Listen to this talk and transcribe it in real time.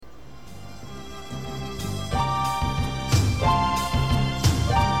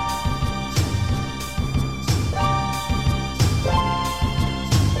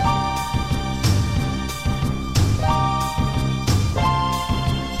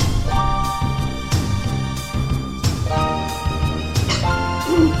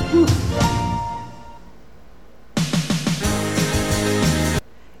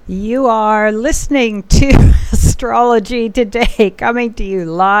You are listening to Astrology Today, coming to you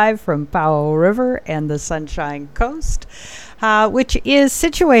live from Powell River and the Sunshine Coast, which is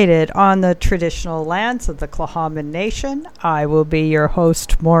situated on the traditional lands of the Tla'amin Nation. I will be your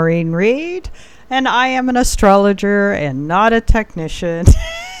host, Maureen Reed, and I am an astrologer and not a technician.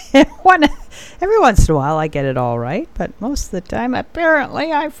 Every once in a while I get it all right, but most of the time,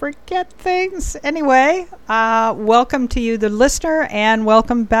 apparently, I forget things. Anyway, welcome to you, the listener, and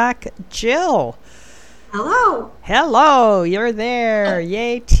welcome back, Jill. Hello. Hello, you're there.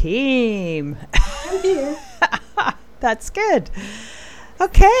 Yay, team. I'm here. That's good.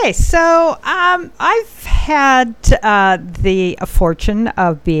 Okay, so I've had the fortune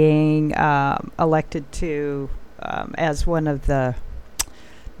of being elected to as one of the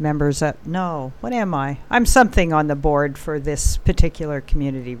members of, what am I? I'm something on the board for this particular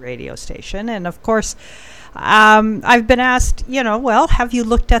community radio station. And of course, I've been asked, have you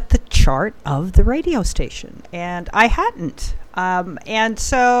looked at the chart of the radio station? And I hadn't. And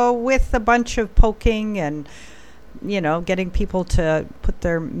so with a bunch of poking and, getting people to put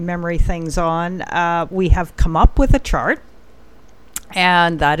their memory things on, we have come up with a chart.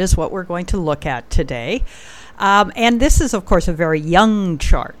 And that is what we're going to look at today. And this is, of course, a very young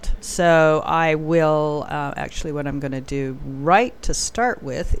chart. So I will actually, what I'm going to do right to start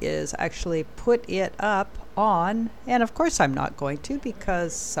with is actually put it up on, and of course I'm not going to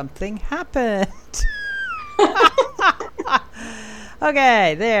because something happened.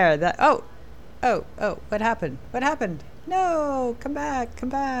 Okay, there. What happened? What happened? No, come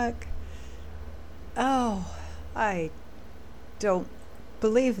back. Oh, I don't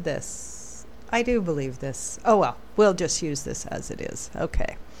believe this. I do believe this. Oh, well, we'll just use this as it is.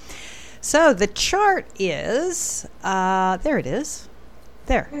 Okay. So the chart is, there it is.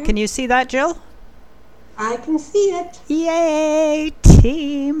 There. Okay. Can you see that, Jill? I can see it. Yay,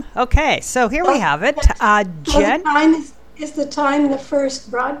 team. Okay, so here we have it. Jen? Is the time the first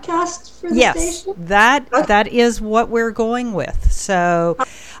broadcast for the station? Yes, that is what we're going with. So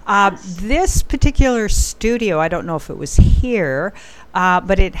this particular studio, I don't know if it was here,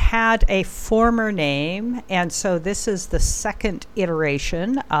 but it had a former name, and so this is the second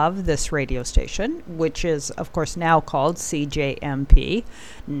iteration of this radio station, which is, of course, now called CJMP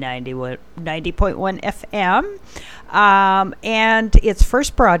 90.1 FM, and its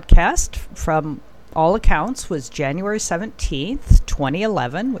first broadcast, from all accounts, was January 17th,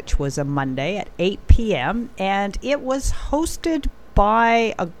 2011, which was a Monday at 8 p.m., and it was hosted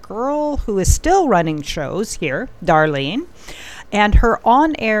by a girl who is still running shows here, Darlene. And her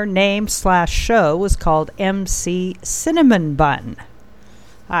on-air name / show was called MC Cinnamon Bun.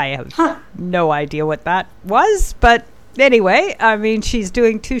 I have no idea what that was, but anyway, I mean, she's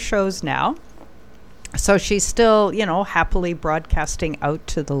doing 2 shows now. So she's still, happily broadcasting out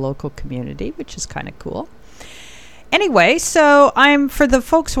to the local community, which is kind of cool. Anyway, so for the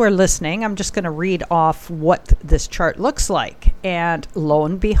folks who are listening, I'm just going to read off what this chart looks like. And lo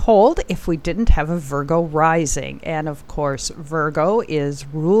and behold, if we didn't have a Virgo rising, and of course, Virgo is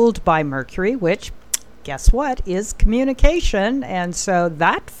ruled by Mercury, which, guess what, is communication. And so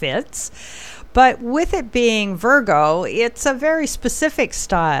that fits. But with it being Virgo, it's a very specific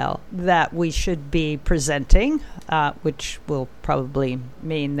style that we should be presenting, which will probably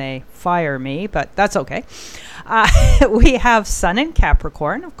mean they fire me, but that's okay. We have Sun in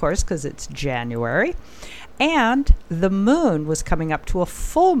Capricorn, of course, because it's January. And the moon was coming up to a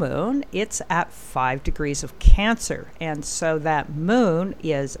full moon. It's at 5 degrees of Cancer. And so that moon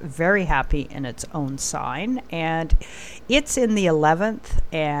is very happy in its own sign. And it's in the 11th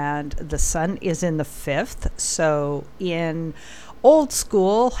and the sun is in the 5th. So in old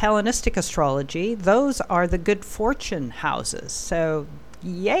school Hellenistic astrology, those are the good fortune houses. So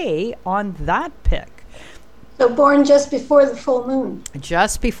yay on that pick. So born just before the full moon.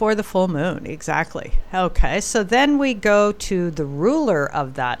 Just before the full moon, exactly. Okay, so then we go to the ruler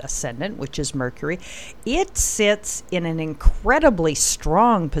of that ascendant, which is Mercury. It sits in an incredibly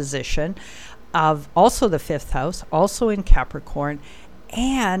strong position of also the 5th house, also in Capricorn,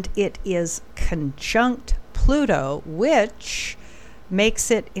 and it is conjunct Pluto, which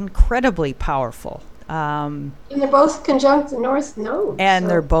makes it incredibly powerful. And they're both conjunct the North Node. And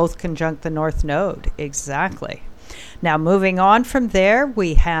they're both conjunct the North Node, exactly. Now, moving on from there,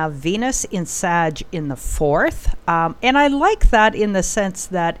 we have Venus in Sag in the 4th. And I like that in the sense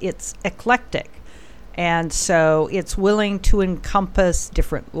that it's eclectic. And so it's willing to encompass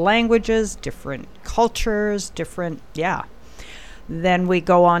different languages, different cultures, Then we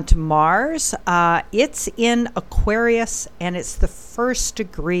go on to Mars. It's in Aquarius, and it's the 1st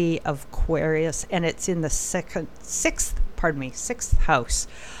degree of Aquarius, and it's in the sixth house.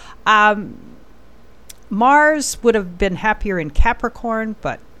 Mars would have been happier in Capricorn,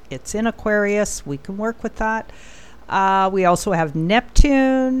 but it's in Aquarius. We can work with that. We also have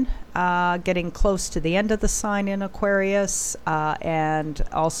Neptune getting close to the end of the sign in Aquarius, and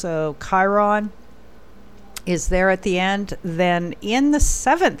also Chiron is there at the end. Then in the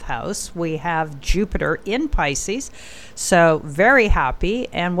 7th house, we have Jupiter in Pisces. So very happy.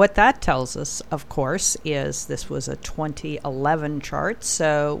 And what that tells us, of course, is this was a 2011 chart.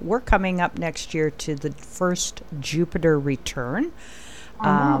 So we're coming up next year to the first Jupiter return.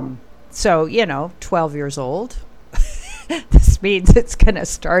 So, 12 years old. This means it's going to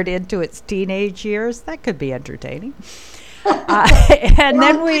start into its teenage years. That could be entertaining. And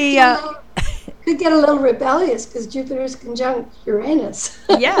then we... could get a little rebellious because Jupiter's conjunct Uranus.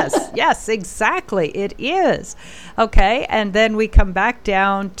 yes, exactly. It is. Okay, and then we come back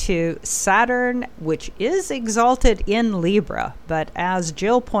down to Saturn, which is exalted in Libra. But as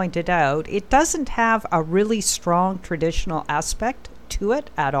Jill pointed out, it doesn't have a really strong traditional aspect to it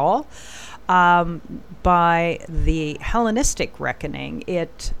at all. By the Hellenistic reckoning,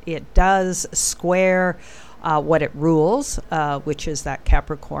 it does square what it rules, which is that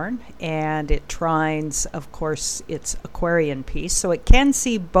Capricorn, and it trines, of course, its Aquarian piece. So it can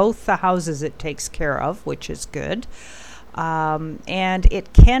see both the houses it takes care of, which is good. And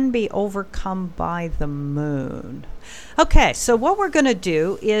it can be overcome by the moon. Okay, so what we're going to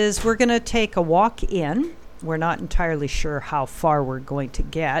do is we're going to take a walk in. We're not entirely sure how far we're going to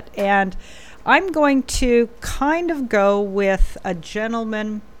get. And I'm going to kind of go with a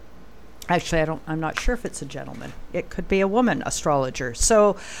gentleman. Actually, I'm not sure if it's a gentleman. It could be a woman astrologer.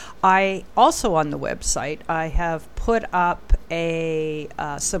 So I also on the website, I have put up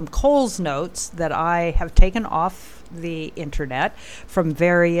some Coles notes that I have taken off the internet from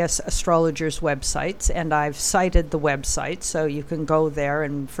various astrologers' websites, and I've cited the website, so you can go there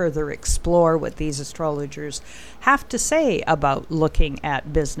and further explore what these astrologers have to say about looking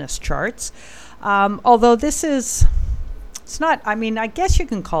at business charts. Although this is... It's not, I guess you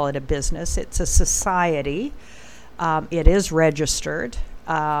can call it a business. It's a society. It is registered.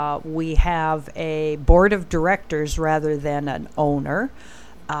 We have a board of directors rather than an owner.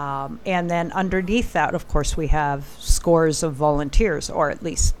 And then underneath that, of course, we have scores of volunteers, or at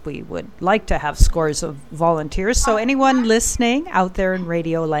least we would like to have scores of volunteers. So anyone listening out there in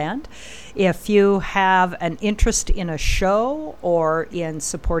Radio Land, if you have an interest in a show or in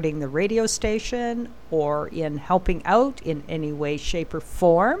supporting the radio station or in helping out in any way, shape, or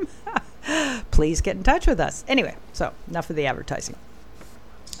form, please get in touch with us. Anyway, so enough of the advertising.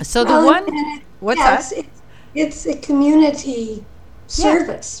 So what's that? It's a community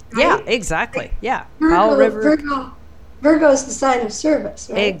service. Right? Yeah, exactly. Yeah. Virgo's the sign of service,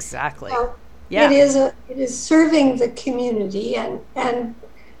 right? Exactly. So it is serving the community and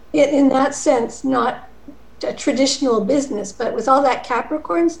it, in that sense, not a traditional business, but with all that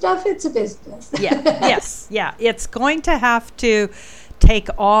Capricorn stuff, it's a business. Yeah. It's going to have to take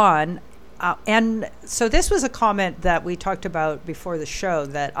on, and so this was a comment that we talked about before the show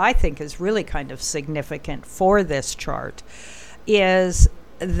that I think is really kind of significant for this chart, is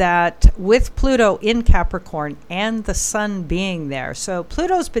that with Pluto in Capricorn and the sun being there, so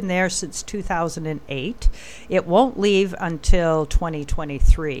Pluto's been there since 2008. It won't leave until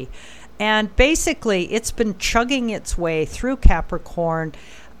 2023. And basically, it's been chugging its way through Capricorn,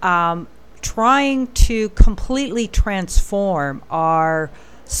 trying to completely transform our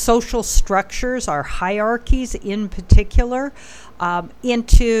social structures, our hierarchies in particular,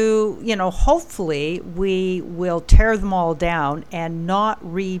 into, hopefully we will tear them all down and not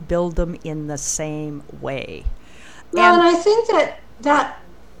rebuild them in the same way. Well, and I think that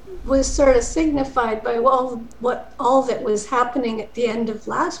was sort of signified by all that was happening at the end of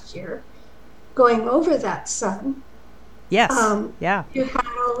last year, going over that sun. Yes. You had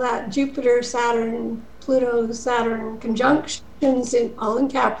all that Jupiter, Saturn, Pluto, Saturn conjunctions all in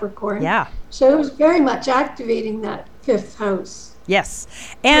Capricorn. Yeah. So it was very much activating that 5th house. Yes.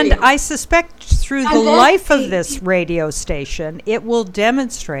 And I suspect through the life of this radio station, it will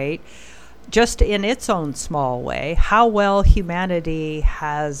demonstrate, just in its own small way, how well humanity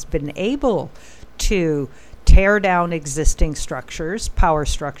has been able to tear down existing structures, power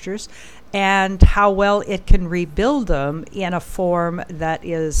structures, and how well it can rebuild them in a form that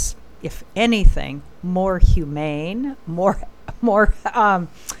is, if anything, more humane, more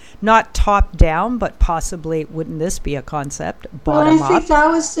not top down, but possibly, wouldn't this be a concept, bottom up? Well, I think that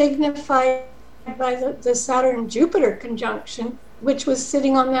was signified by the Saturn-Jupiter conjunction, which was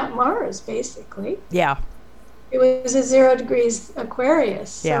sitting on that Mars, basically. Yeah. It was a 0 degrees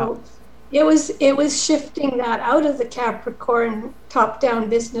Aquarius. Yeah. So it was shifting that out of the Capricorn top-down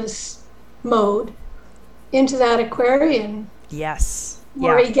business mode into that Aquarian, Yes.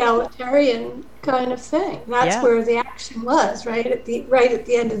 more egalitarian kind of thing. That's where the action was, right at the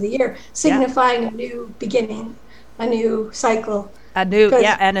end of the year, signifying a new beginning, a new cycle. And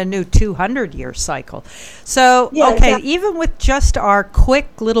a new 200-year cycle. So, even with just our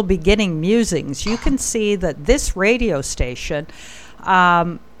quick little beginning musings, you can see that this radio station,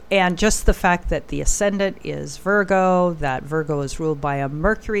 and just the fact that the ascendant is Virgo, that Virgo is ruled by a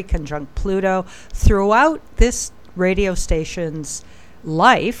Mercury conjunct Pluto, throughout this radio station's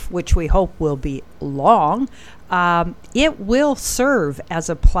life, which we hope will be long, it will serve as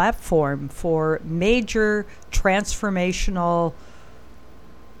a platform for major transformational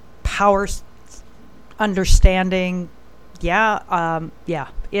power understanding. And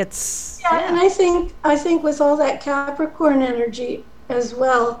I think with all that Capricorn energy as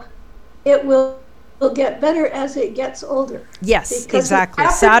well, it will get better as it gets older. Yes, exactly.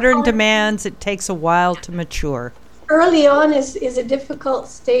 Saturn demands it takes a while to mature. Early on is a difficult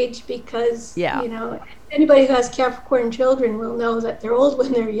stage because anybody who has Capricorn children will know that they're old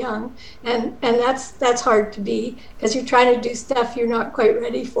when they're young, and that's hard to be because you're trying to do stuff you're not quite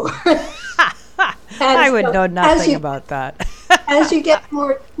ready for. I would know nothing about that. As you get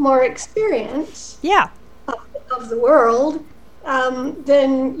more experience of the world,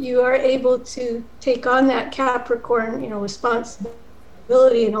 then you are able to take on that Capricorn, responsibility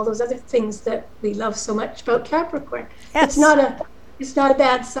and all those other things that we love so much about Capricorn. Yes. It's not a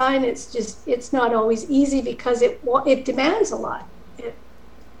bad sign. It's just it's not always easy because it demands a lot.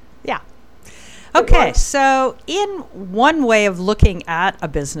 Okay, so in one way of looking at a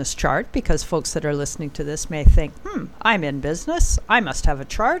business chart, because folks that are listening to this may think, I'm in business, I must have a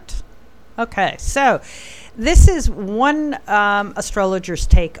chart. Okay, so this is one astrologer's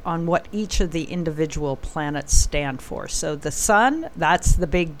take on what each of the individual planets stand for. So the sun, that's the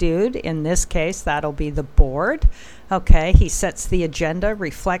big dude. In this case, that'll be the board. Okay, he sets the agenda,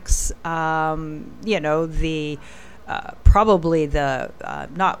 reflects, probably the,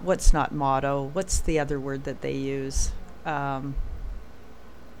 not motto, what's the other word that they use?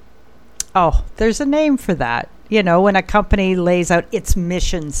 There's a name for that. When a company lays out its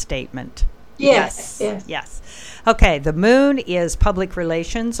mission statement. Yes. Okay, the moon is public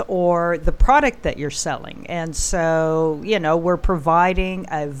relations or the product that you're selling. And so, we're providing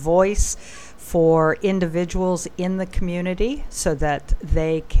a voice for individuals in the community so that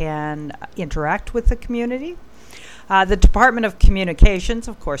they can interact with the community. The Department of Communications,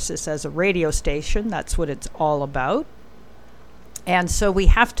 of course, this as a radio station, that's what it's all about. And so we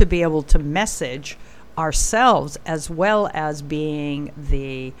have to be able to message ourselves as well as being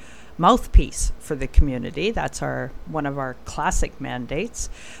the mouthpiece for the community. That's one of our classic mandates.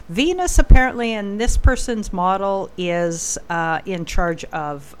 Venus, apparently, in this person's model, is in charge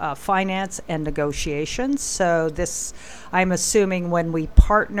of finance and negotiations. So this, I'm assuming, when we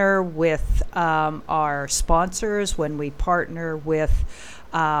partner with our sponsors, when we partner with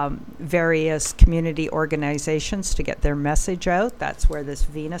various community organizations to get their message out, that's where this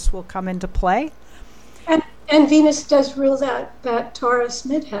Venus will come into play. And Venus does rule that Taurus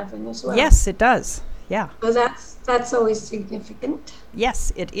midheaven as well. Yes, it does. Yeah. So that's always significant.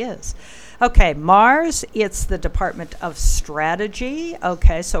 Yes, it is. Okay, Mars, it's the Department of Strategy.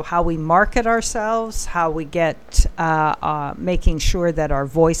 Okay, so how we market ourselves, how we get making sure that our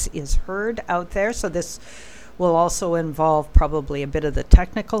voice is heard out there. So this will also involve probably a bit of the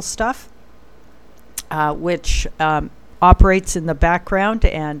technical stuff, which operates in the background,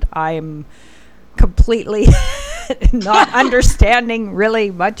 and I'm completely not understanding really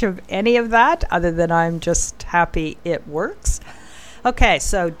much of any of that other than I'm just happy it works. Okay,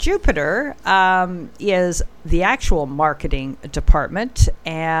 so Jupiter is the actual marketing department,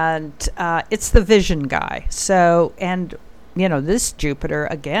 and it's the vision guy. So, and this Jupiter,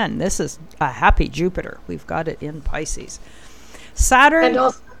 again, this is a happy Jupiter. We've got it in Pisces. Saturn. And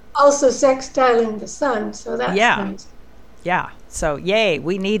also sextiling the sun, so that's nice. Yeah, so yay,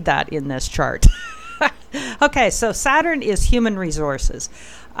 we need that in this chart. Okay, so Saturn is human resources.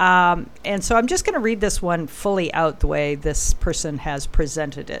 And so I'm just going to read this one fully out the way this person has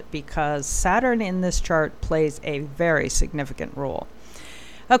presented it, because Saturn in this chart plays a very significant role.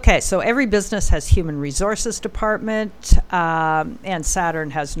 Okay, so every business has human resources department, and Saturn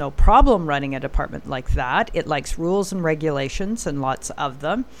has no problem running a department like that. It likes rules and regulations, and lots of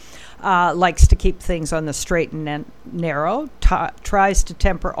them. Likes to keep things on the straight and narrow, tries to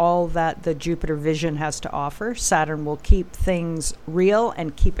temper all that the Jupiter vision has to offer. Saturn will keep things real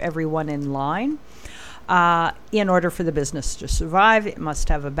and keep everyone in line. In order for the business to survive, it must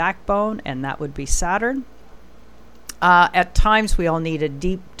have a backbone, and that would be Saturn. At times, we all need a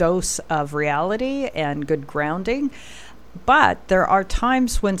deep dose of reality and good grounding. But there are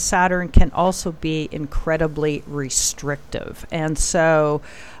times when Saturn can also be incredibly restrictive. And so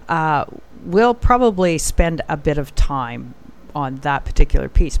we'll probably spend a bit of time on that particular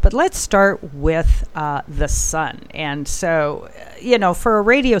piece. But let's start with the sun. And so, for a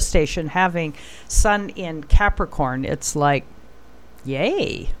radio station, having sun in Capricorn, it's like,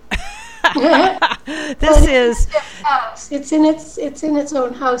 yay. It's in its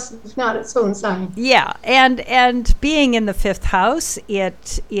own house. It's not its own sign. Yeah, and being in the fifth house,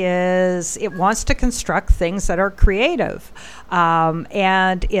 it wants to construct things that are creative,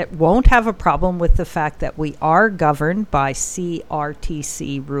 and it won't have a problem with the fact that we are governed by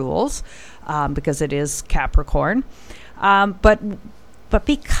CRTC rules, because it is Capricorn, But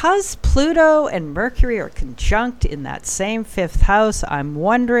because Pluto and Mercury are conjunct in that same fifth house, I'm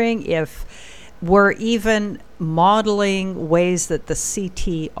wondering if we're even modeling ways that the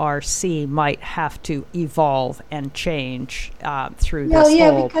CTRC might have to evolve and change through this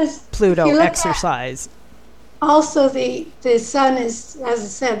whole Pluto exercise. Also, the sun is, as I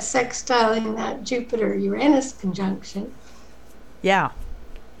said, sextiling that Jupiter-Uranus conjunction. Yeah.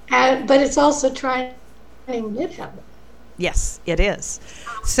 But it's also trining midheaven. Yes, it is.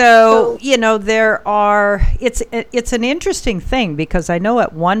 So, it's an interesting thing, because I know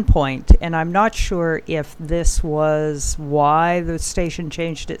at one point, and I'm not sure if this was why the station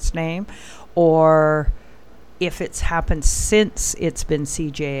changed its name or if it's happened since it's been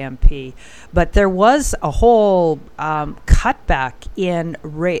CJMP, but there was a whole cutback in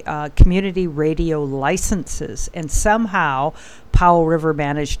community radio licenses, and somehow Powell River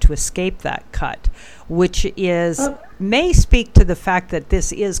managed to escape that cut, which may speak to the fact that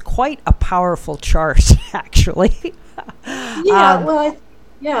this is quite a powerful chart, actually.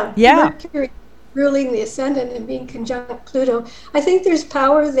 Mercury ruling the ascendant and being conjunct Pluto. I think there's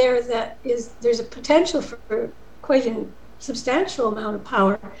power there there's a potential for quite a substantial amount of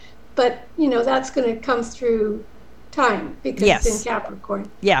power, but that's going to come through time because it's in Capricorn.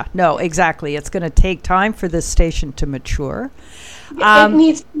 Yeah, no, exactly. It's going to take time for this station to mature. It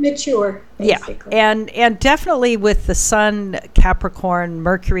needs to mature, basically. Yeah, and definitely with the Sun, Capricorn,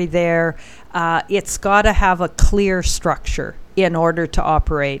 Mercury there, it's got to have a clear structure in order to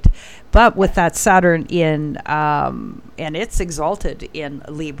operate. But with that Saturn in, and it's exalted in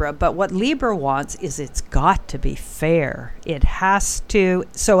Libra, but what Libra wants is it's got to be fair. It has to,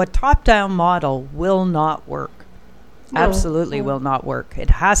 so a top-down model will not work. Absolutely will not work. It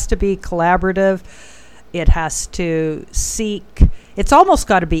has to be collaborative. It has to seek, it's almost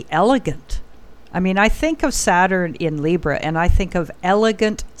got to be elegant. I mean, I think of Saturn in Libra and I think of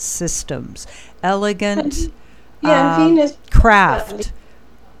elegant systems, elegant Venus craft.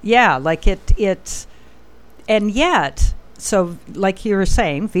 Yeah, like it, and yet, so like you were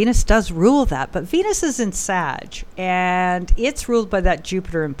saying, Venus does rule that, but Venus is in Sag and it's ruled by that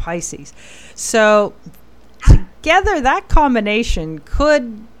Jupiter in Pisces. So together, that combination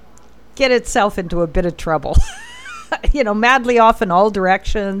could get itself into a bit of trouble. Madly off in all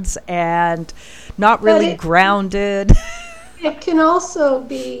directions and not really grounded. It can also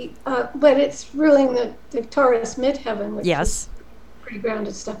be, but it's ruling the Taurus midheaven, which is pretty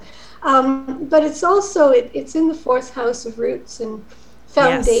grounded stuff. But it's also, it's in the fourth house of roots and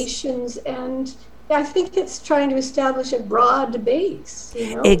foundations, and I think it's trying to establish a broad base.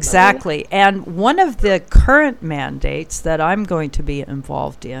 Exactly. And one of the current mandates that I'm going to be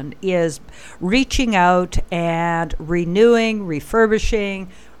involved in is reaching out and renewing, refurbishing,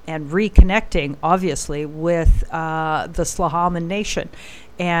 and reconnecting, obviously, with the Sławomin Nation.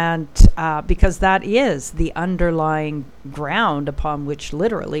 And because that is the underlying ground upon which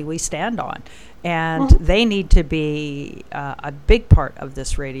literally we stand on. And they need to be a big part of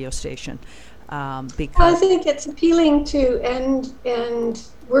this radio station. Because I think it's appealing to and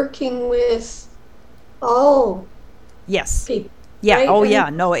working with all people. Yeah. Right? Oh, yeah.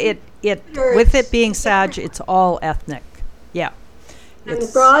 No, it with it being Sag, it's all ethnic. Yeah. And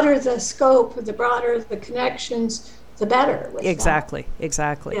the broader the scope, the broader the connections, the better. Exactly.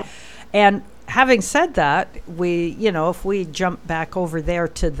 Yeah. And having said that, if we jump back over there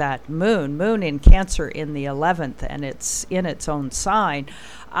to that moon in Cancer in the 11th, and it's in its own sign.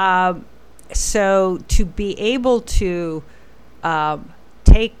 So to be able to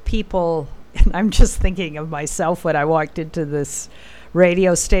take people, and I'm just thinking of myself when I walked into this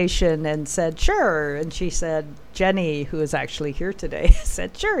radio station and said, sure. And she said, Jenny, who is actually here today,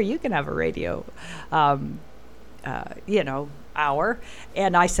 said, sure, you can have a radio, hour.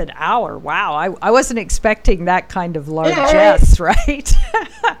 And I said, hour? Wow. I wasn't expecting that kind of largesse, right?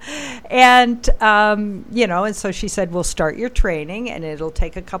 And, and so she said, we'll start your training and it'll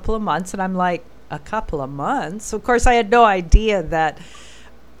take a couple of months. And I'm like, a couple of months? Of course, I had no idea that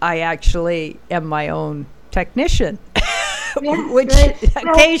I actually am my own technician, which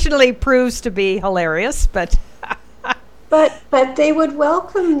occasionally proves to be hilarious, but... But they would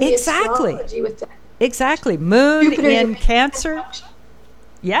welcome the astrology with that. Exactly. Moon Jupiter, in Cancer.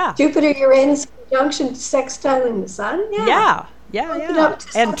 Yeah. Jupiter, Uranus conjunction, sextiling the sun. Yeah.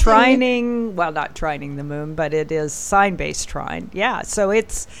 And trining, well, not trining the moon, but it is sign-based trine. Yeah. So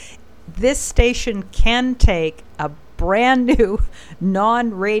this station can take a brand new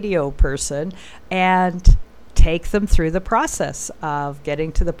non-radio person and take them through the process of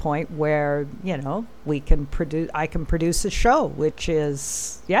getting to the point where, I can produce a show, which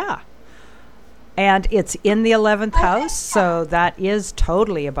is, and it's in the 11th house, so that is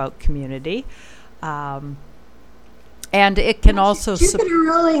totally about community. And it can also... Jupiter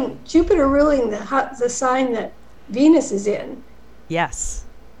ruling the sign that Venus is in. Yes.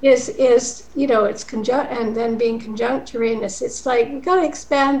 Is it's conjunct, and then being conjunct Uranus. It's like, we've got to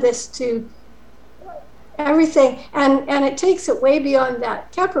expand this to everything. And it takes it way beyond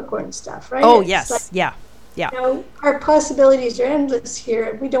that Capricorn stuff, right? Oh, yes. Like, yeah. Our possibilities are endless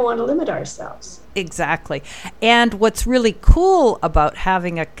here. We don't want to limit ourselves. Exactly. And what's really cool about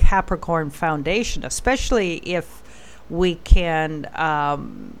having a Capricorn foundation, especially if we can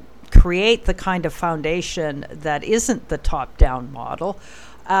create the kind of foundation that isn't the top-down model,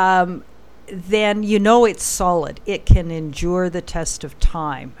 then it's solid. It can endure the test of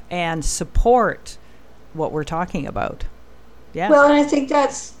time and support what we're talking about. Yeah. Well, and I think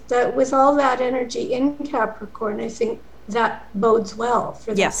that with all that energy in Capricorn, I think that bodes well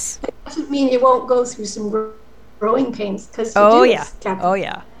for that. Yes. It doesn't mean you won't go through some growing pains, because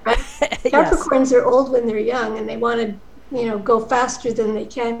Capricorn. Right? Capricorns are old when they're young, and they want to, go faster than they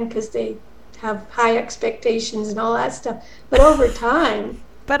can because they have high expectations and all that stuff. But over time...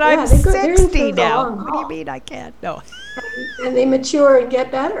 But I'm 60 now. What do you mean I can't? No. And they mature and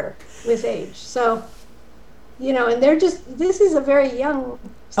get better with age. So... and this is a very young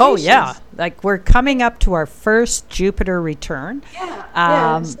station. Oh, yeah. Like, we're coming up to our first Jupiter return.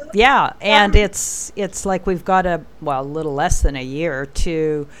 Yeah. And it's like we've got a little less than a year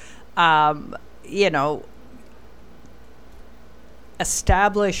to,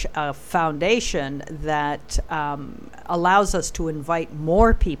 establish a foundation that allows us to invite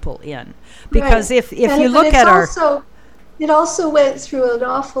more people in. Because if you look at it also went through an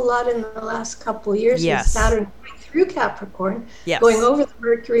awful lot in the last couple of years with Saturn going through Capricorn, going over the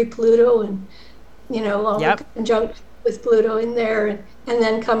Mercury, Pluto, and, all the conjunct with Pluto in there, and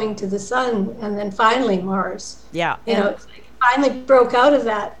then coming to the Sun, and then finally Mars. Yeah. It's like finally broke out of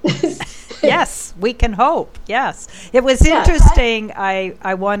that. Yes, we can hope. Yes. It was interesting.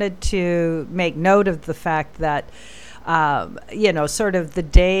 I wanted to make note of the fact that sort of the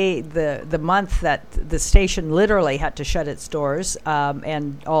day, the month that the station literally had to shut its doors,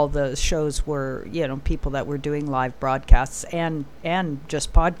 and all the shows were, people that were doing live broadcasts and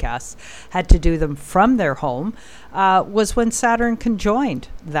just podcasts had to do them from their home, was when Saturn conjoined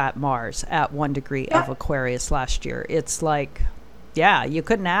that Mars at 1 degree of Aquarius last year. It's like, you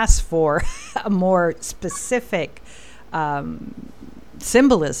couldn't ask for a more specific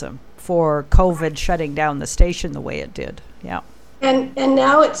symbolism for COVID shutting down the station the way it did. Yeah. And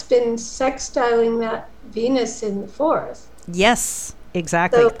now it's been sextiling that Venus in the 4th. Yes,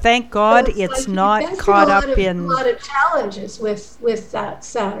 exactly. So, Thank God it's not caught up in a lot of challenges with that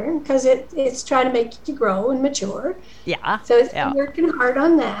Saturn, because it's trying to make you grow and mature. Yeah. So it's been working hard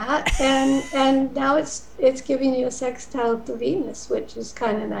on that, and now it's giving you a sextile to Venus, which is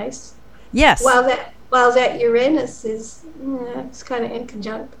kind of nice. Yes. While that Uranus is, it's kind of in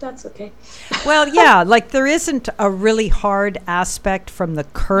conjunct, but that's okay. Well, like there isn't a really hard aspect from the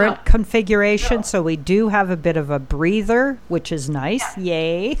current configuration, so we do have a bit of a breather, which is nice.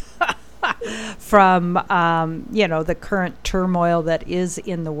 Yay. From, the current turmoil that is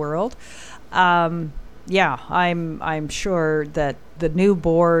in the world. I'm sure that the new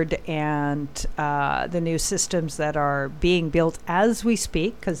board and the new systems that are being built as we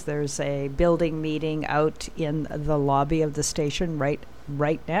speak, because there's a building meeting out in the lobby of the station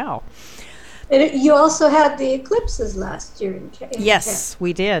right now. And you also had the eclipses last year in Yes,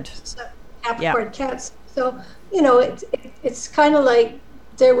 we did. So, Capricorn Cats. So, it's kind of like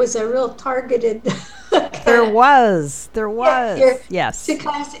there was a real targeted... There was. Yes.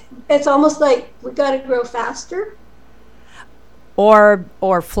 Because it's almost like we got to grow faster. Or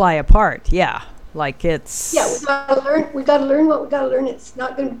fly apart, Like it's we got to learn. We got to learn what we got to learn. It's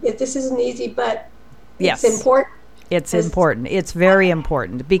not going to. This isn't easy, but yes, it's important. It's important. It's very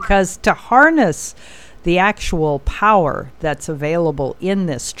important because to harness the actual power that's available in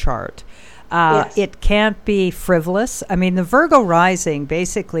this chart, it can't be frivolous. I mean, the Virgo rising,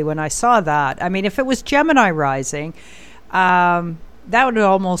 basically, when I saw that, I mean, if it was Gemini rising, that would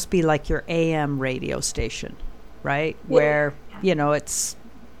almost be like your AM radio station, right? Yeah. Where, it's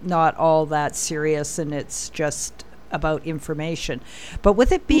not all that serious and it's just about information. But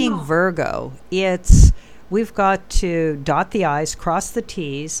with it being Virgo, we've got to dot the I's, cross the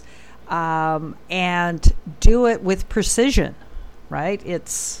T's, and do it with precision, right?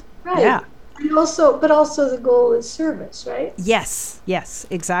 It's yeah. And also the goal is service, right? Yes,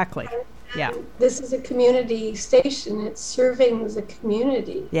 exactly. And this is a community station. It's serving the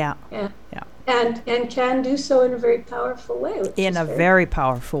community. Yeah. And can do so in a very powerful way. In a very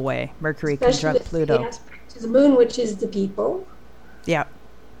powerful way. Mercury conjunct Pluto. The aspect to the moon, which is the people. Yeah.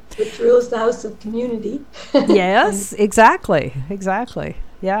 Which rules the house of community. Yes, exactly.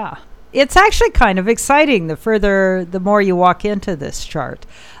 Yeah. It's actually kind of exciting the more you walk into this chart.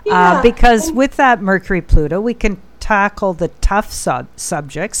 Because with that Mercury Pluto, we can tackle the tough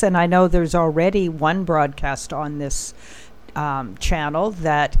subjects. And I know there's already one broadcast on this channel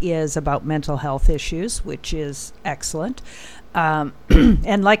that is about mental health issues, which is excellent.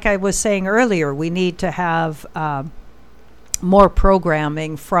 And like I was saying earlier, we need to have more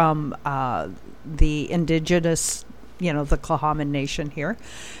programming from the indigenous, the Klahaman Nation here.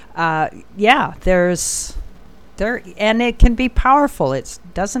 And it can be powerful. It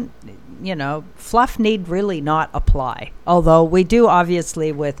doesn't, fluff need really not apply. Although we do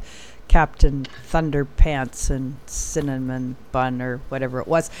obviously with Captain Thunderpants and Cinnamon Bun or whatever it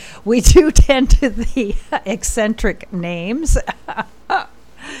was, we do tend to the eccentric names.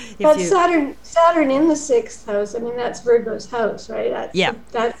 But Saturn in the 6th house, I mean, that's Virgo's house, right?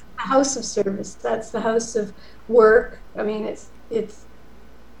 That's the house of service. That's the house of work. I mean, it's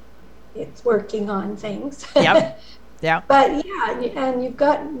working on things. Yep. Yeah. But and you've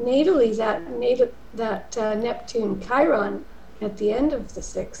got natally that Neptune Chiron at the end of the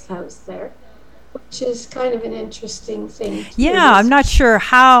 6th house there, which is kind of an interesting thing. Yeah, I'm not sure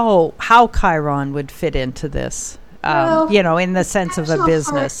how Chiron would fit into this. In the sense of a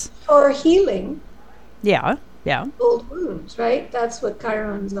business. For healing. Yeah. Old wounds, right? That's what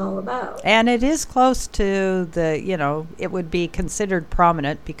Chiron's all about. And it is close to it would be considered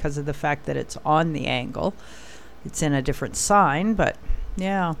prominent because of the fact that it's on the angle. It's in a different sign, but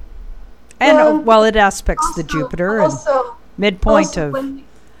yeah. And it aspects the Jupiter and midpoint of...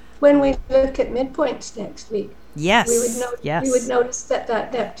 When we look at midpoints next week, yes, we would notice that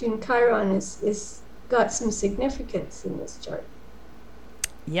Neptune Chiron is got some significance in this chart.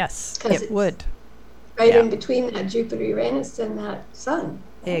 Yes, it would. Right in between that Jupiter Uranus and that Sun.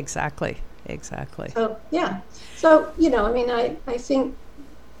 Exactly. So I think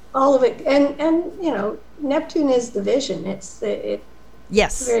all of it, and Neptune is the vision. It's creative.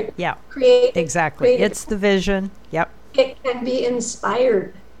 Exactly. Creative. It's the vision. Yep. It can be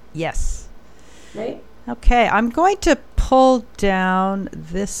inspired. Yes. Right. Okay, I'm going to pull down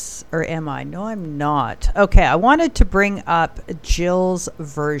this, or am I? No, I'm not. Okay, I wanted to bring up Jill's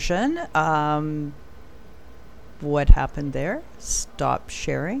version. What happened there? Stop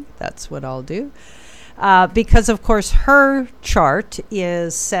sharing. That's what I'll do. Because, of course, her chart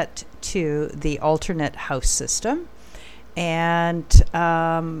is set to the alternate house system. And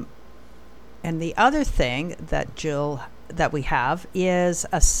the other thing that we have is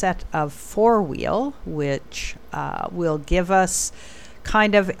a set of 4-wheel, which will give us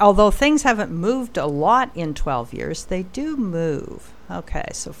kind of, although things haven't moved a lot in 12 years, they do move. Okay,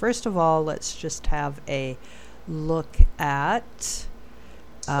 so first of all, let's just have a look at...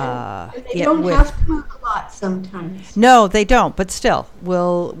 they don't have to move a lot sometimes. No, they don't, but still,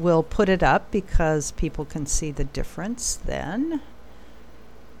 we'll put it up because people can see the difference then.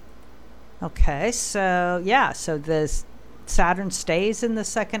 Okay, so this Saturn stays in the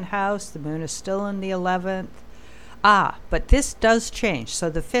 2nd house, the moon is still in the 11th. But this does change. So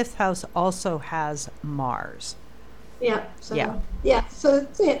the 5th house also has Mars. So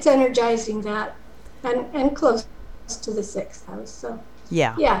it's energizing that and close to the 6th house. So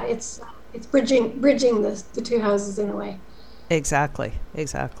it's bridging the two houses in a way. Exactly.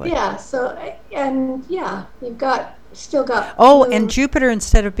 Yeah. So you've still got. And Jupiter,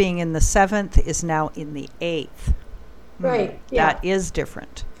 instead of being in the 7th, is now in the 8th. Right. Yeah. That is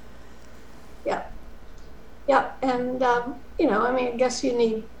different. Yeah. Yeah. And I guess you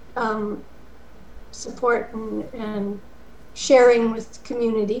need support and sharing with the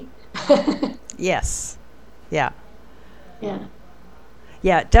community. Yes. Yeah. Yeah.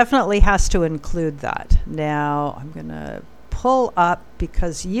 Yeah, it definitely has to include that. Now, I'm going to pull up,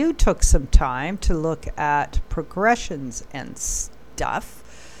 because you took some time to look at progressions and stuff.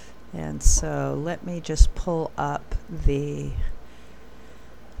 And so let me just pull up the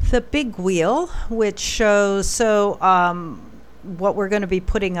big wheel, which shows, what we're going to be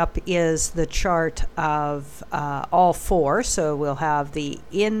putting up is the chart of all four. So we'll have the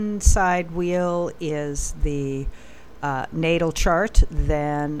inside wheel is the natal chart,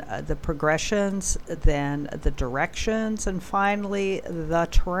 then the progressions, then the directions, and finally the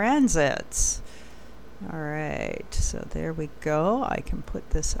transits. All right, so there we go. I can put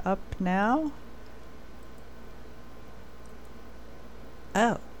this up now.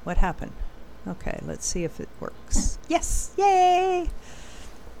 Oh, what happened? Okay, let's see if it works. Yes, yay!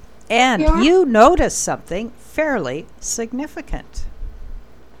 And you noticed something fairly significant.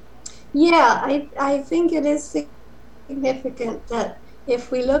 Yeah, I think it is significant that if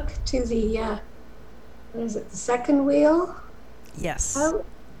we look to the, what is it, the second wheel? Yes.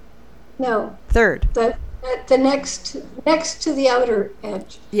 No. Third. The next to the outer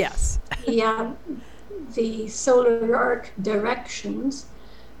edge. Yes. The solar arc directions.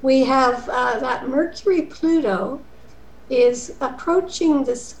 We have that Mercury-Pluto is approaching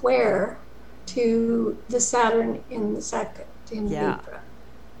the square to the Saturn in the second, in Libra.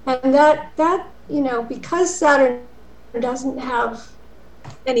 And that because Saturn doesn't have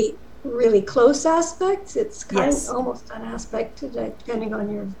any really close aspects, it's kind of almost an aspect, depending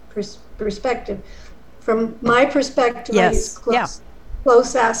on your perspective. From my perspective, I use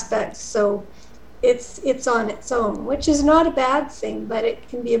close aspects, so it's on its own, which is not a bad thing, but it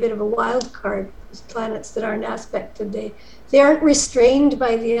can be a bit of a wild card. Those planets that aren't aspected, they aren't restrained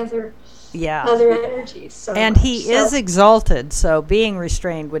by the other energies. And he is exalted, so being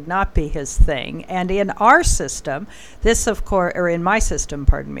restrained would not be his thing. And in our system, in my system,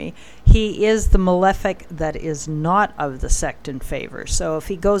 pardon me, he is the malefic that is not of the sextant favor. So if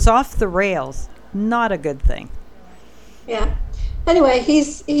he goes off the rails, not a good thing. Yeah. Anyway,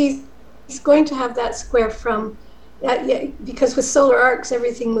 he's going to have that square from because with solar arcs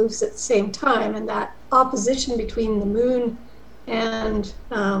everything moves at the same time, and that opposition between the moon and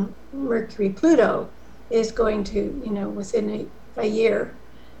Mercury-Pluto is going to, within a year,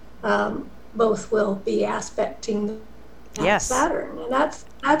 both will be aspecting Saturn, and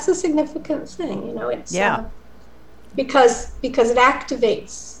that's a significant thing. It's because it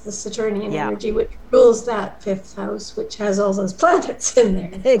activates the Saturnian energy, which rules that fifth house, which has all those planets in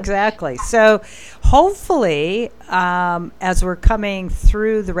there. Exactly. So hopefully, as we're coming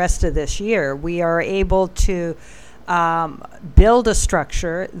through the rest of this year, we are able to build a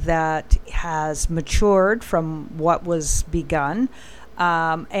structure that has matured from what was begun,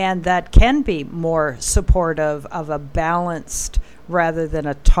 and that can be more supportive of a balanced rather than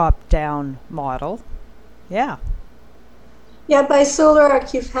a top-down model. Yeah. Yeah, by solar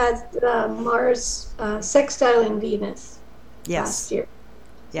arc, you've had Mars sextiling Venus last year.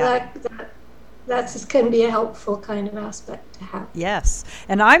 Yeah. That can be a helpful kind of aspect to have. Yes.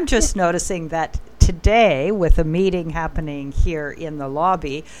 And I'm just noticing that today, with a meeting happening here in the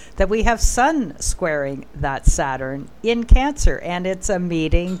lobby, that we have Sun squaring that Saturn in Cancer. And it's a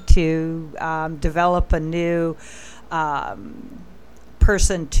meeting to develop a new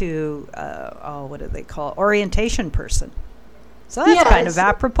person to, what do they call it? Orientation person. So that's kind of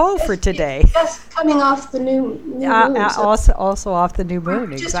apropos for today. Yes, coming off the new moon. Also off the new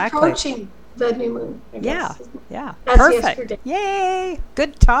moon, just exactly. Approaching the new moon. I guess. Yeah. That's perfect. Yesterday. Yay!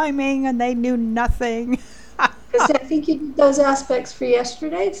 Good timing, and they knew nothing. Because I think you did those aspects for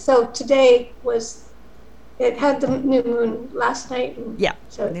yesterday. So today it had the new moon last night.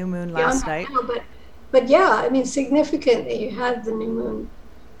 So new moon last night. But yeah, I mean, significant that you had the new moon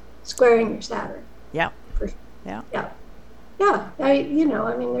squaring your Saturn. Yeah. Yeah, I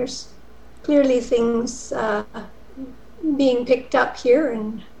mean, there's clearly things being picked up here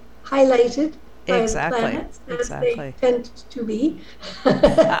and highlighted by the planets as they tend to be.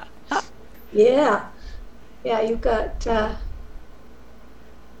 Yeah, you've got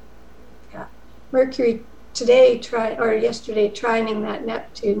Mercury today yesterday trining that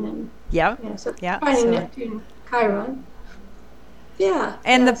Neptune, and trining Neptune, Chiron. Yeah,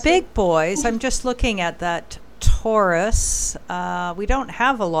 and the big boys. I'm just looking at that. Taurus, we don't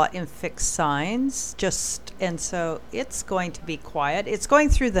have a lot in fixed signs, and so it's going to be quiet. It's going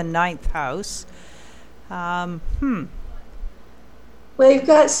through the 9th house. Well, you've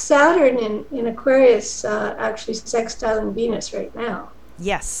got Saturn in Aquarius, actually sextiling Venus right now.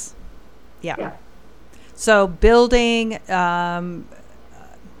 Yes. Yeah. So building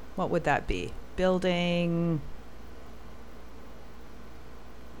What would that be? Building.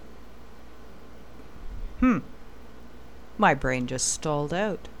 My brain just stalled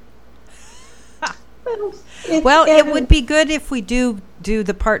out. It would be good if we do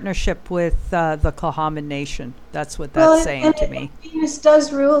the partnership with the Cohaman Nation. That's what that's saying to me. Venus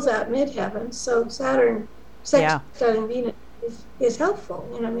does rule that midheaven, so Saturn sextiling Venus is helpful.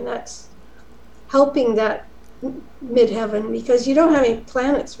 That's helping that midheaven, because you don't have any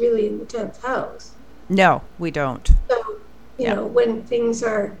planets really in the 10th house. No, we don't. So, you know, when things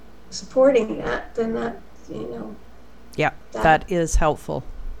are supporting that, then that, that is helpful.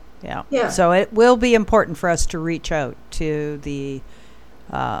 Yeah. So it will be important for us to reach out to the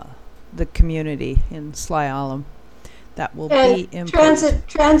community in Slialum. That will be important.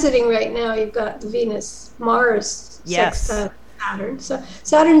 Transiting right now, you've got the Venus-Mars sextile Saturn. So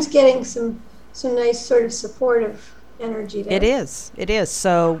Saturn's getting some nice sort of supportive energy there. It is.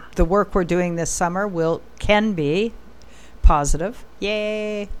 So the work we're doing this summer can be positive.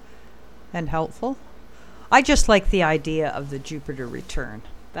 Yay. And helpful. I just like the idea of the Jupiter return.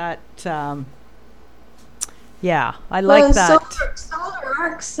 That, I like that. Solar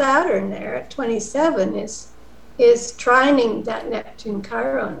arc Saturn there at 27 is trining that Neptune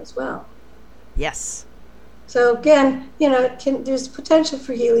Chiron as well. Yes. So again, there's potential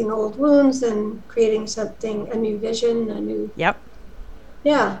for healing old wounds and creating a new vision, a new. Yep.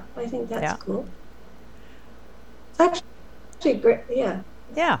 Yeah, I think that's cool. It's actually great.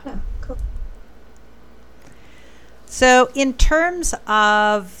 Yeah, cool. So in terms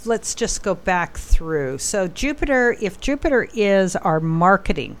of, let's just go back through. So if Jupiter is our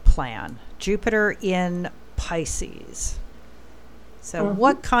marketing plan, Jupiter in Pisces. So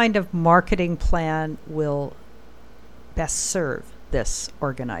what kind of marketing plan will best serve this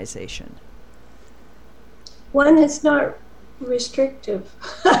organization? One that's not restrictive.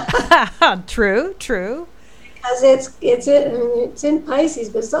 True. Because it's in Pisces,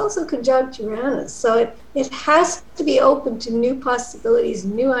 but it's also conjunct Uranus. So it has to be open to new possibilities,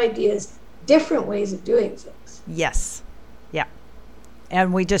 new ideas, different ways of doing things. Yes. Yeah.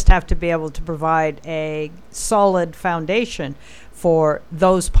 And we just have to be able to provide a solid foundation for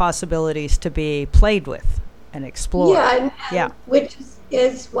those possibilities to be played with and explored. And which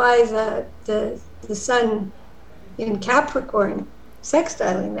is why the Sun in Capricorn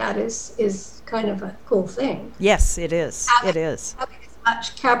sextiling that is kind of a cool thing. Yes, it is. It is. Having as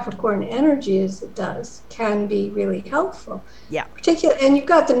much Capricorn energy as it does can be really helpful. Yeah. And you've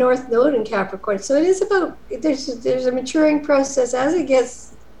got the North Node in Capricorn, so it is about there's a maturing process. As it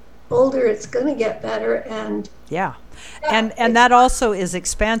gets older, it's going to get better, and and that also is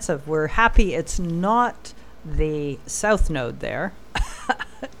expansive. We're happy it's not the South Node there,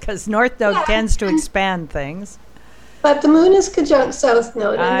 because North Node tends to expand things. But the Moon is conjunct South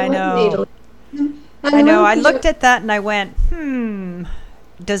Node. I know. I looked at that and I went,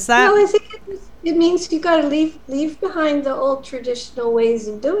 does that... No, I think it means you got to leave behind the old traditional ways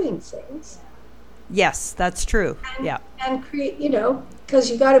of doing things. Yes, that's true. And create,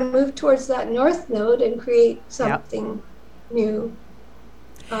 because you got to move towards that North Node and create something new.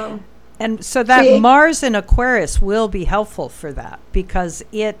 And so that Mars in Aquarius will be helpful for that, because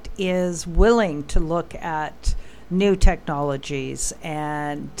it is willing to look at new technologies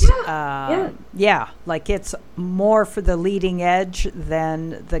and like it's more for the leading edge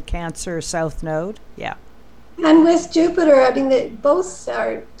than the Cancer South Node. And with Jupiter, I mean, they both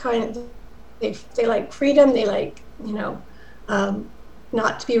are kind of they like freedom, they like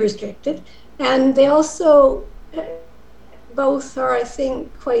not to be restricted, and they also both are, I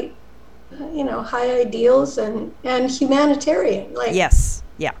think, quite high ideals and humanitarian, like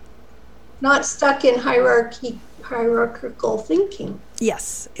not stuck in hierarchical thinking.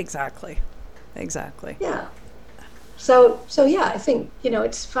 Yes, exactly. Yeah. So I think,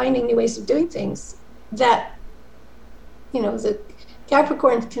 it's finding new ways of doing things that, the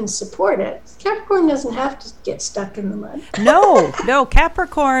Capricorn can support it. Capricorn doesn't have to get stuck in the mud. No,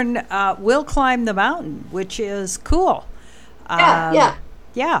 Capricorn will climb the mountain, which is cool. Yeah.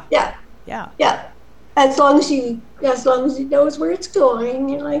 As long as he knows where it's going,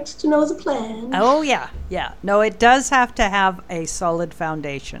 he likes to know the plan. Oh, yeah. No, it does have to have a solid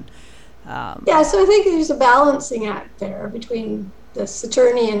foundation. So I think there's a balancing act there between the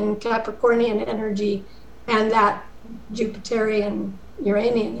Saturnian, Capricornian energy and that Jupiterian,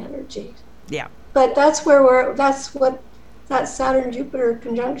 Uranian energy. Yeah. But that's what that Saturn-Jupiter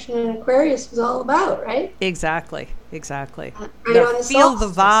conjunction in Aquarius was all about, right? Exactly. Right on the feel the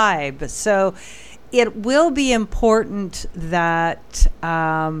vibe. So it will be important that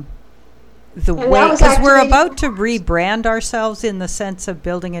the way, because we're about to rebrand ourselves in the sense of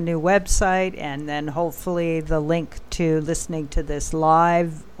building a new website, and then hopefully the link to listening to this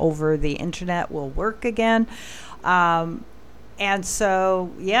live over the internet will work again. And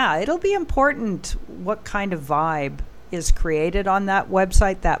so, yeah, it'll be important what kind of vibe is created on that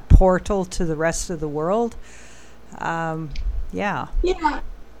website, that portal to the rest of the world. Yeah.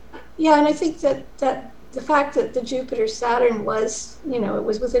 Yeah, and I think that the fact that the Jupiter-Saturn was, it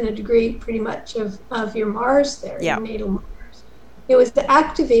was within a degree pretty much of your Mars there, your natal Mars. It was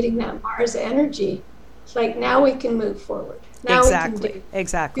activating that Mars energy. It's like, now we can move forward. Now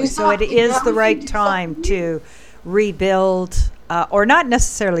Exactly. So it is the right time to rebuild, or not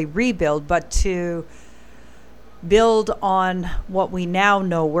necessarily rebuild, but to build on what we now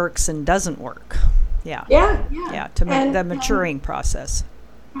know works and doesn't work. Yeah, to make the maturing process.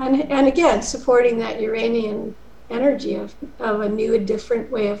 And again, supporting that Uranian energy of a new and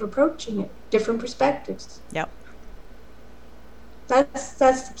different way of approaching it, different perspectives. Yep. That's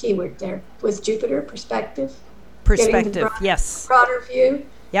the key word there. With Jupiter, perspective. Perspective, yes. Broader view.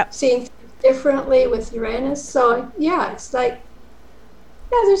 Yep. Seeing things differently with Uranus. So it's like,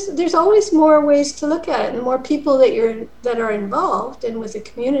 there's always more ways to look at it, and the more people that are involved, and with a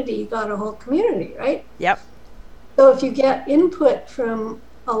community, you got a whole community, right? Yep. So if you get input from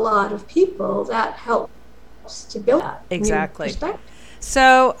a lot of people, that helps to build that exactly. new perspective.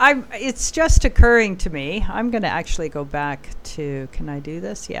 So it's just occurring to me. I'm going to actually go back to, can I do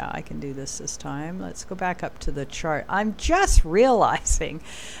this? Yeah, I can do this time. Let's go back up to the chart. I'm just realizing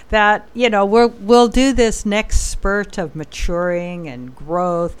that, we'll do this next spurt of maturing and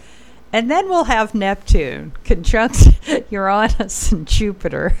growth, and then we'll have Neptune conjunct Uranus and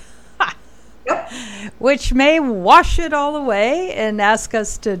Jupiter. Yep. Which may wash it all away and ask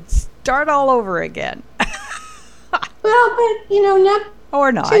us to start all over again. Well, but Neptune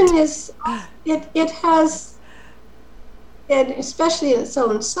or not is it has, and especially in its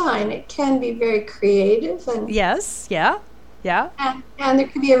own sign, it can be very creative and yes, yeah, and there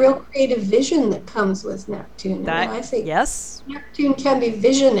can be a real creative vision that comes with Neptune. I think yes, Neptune can be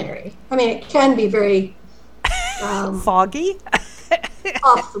visionary. I mean, it can be very foggy.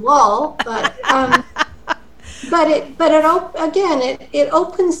 Off the wall, but it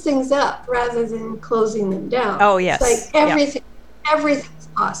opens things up rather than closing them down. Oh yes, it's like everything's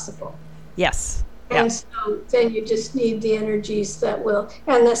possible. Yes, and so then you just need the energies that will.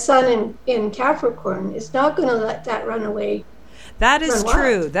 And the Sun in Capricorn is not going to let that run away. That is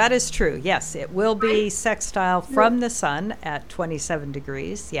true. That is true. Yes, it will be sextile from the Sun at 27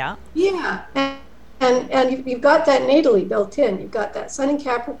 degrees. Yeah. Yeah. And you've got that natally built in. You've got that Sun in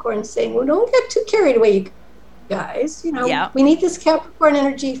Capricorn saying, well, don't get too carried away, you guys. We need this Capricorn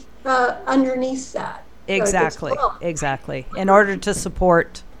energy underneath that. Exactly. In order to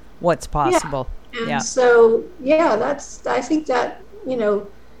support what's possible. Yeah. And so, I think that,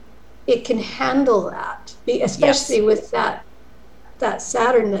 it can handle that, especially with that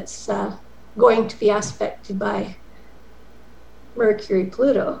Saturn that's going to be aspected by Mercury,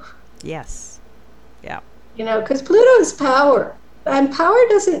 Pluto. Yes. Yeah. Because Pluto is power, and power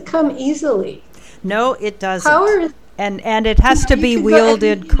doesn't come easily. No, it doesn't. Power is, and it has to be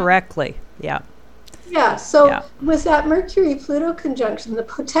wielded correctly. Yeah. Yeah. So with that Mercury-Pluto conjunction,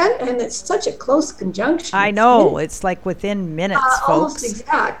 and it's such a close conjunction. I know. It's like within minutes, folks. Almost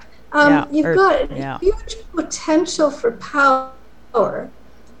exact. You've got a huge potential for power. Kind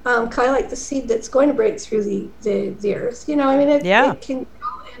of like the seed that's going to break through the earth. It can go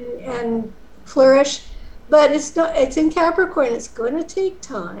and flourish, but it's in Capricorn. It's going to take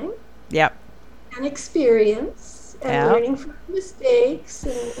time. Yep. And experience and learning from mistakes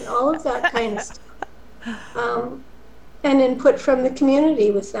and all of that kind of stuff. And input from the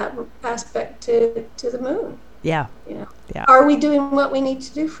community with that aspect to the moon. Yeah. Are we doing what we need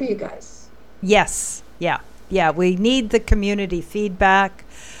to do for you guys? Yes. Yeah. We need the community feedback.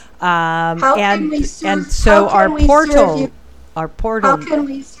 How can we serve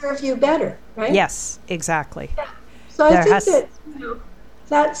you better? Right? Yes, exactly. Yeah. So I think that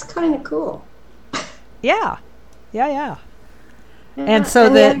that's kind of cool. Yeah. And so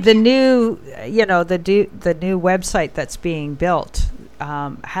the new the new website that's being built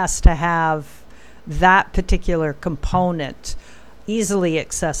has to have that particular component easily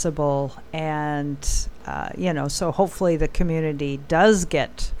accessible, and so hopefully the community does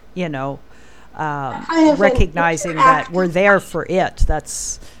get recognizing that we're there for it.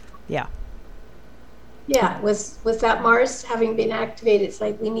 That's with that Mars having been activated, it's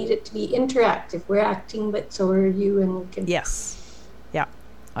like we need it to be interactive. We're acting, but so are you, and we can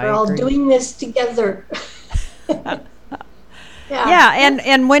we're all doing this together. Yeah,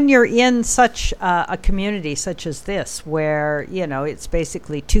 and when you're in such a community such as this, where, you know, it's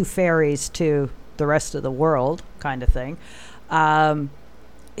basically two ferries to the rest of the world kind of thing,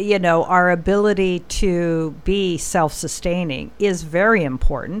 you know, our ability to be self-sustaining is very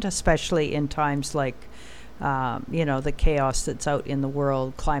important, especially in times like, you know, the chaos that's out in the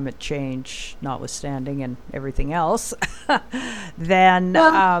world, climate change notwithstanding and everything else. Then,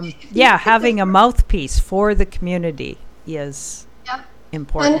 having a mouthpiece for the community is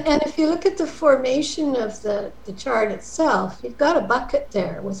important. And if you look at the formation of the chart itself, you've got a bucket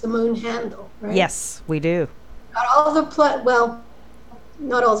there with a moon handle, right? Yes, we do. Got all the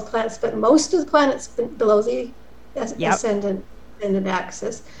not all the planets, but most of the planets below the ascendant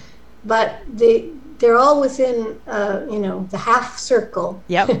axis, but they're all within you know, the half circle.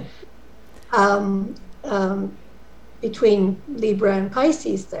 Yep. Between Libra and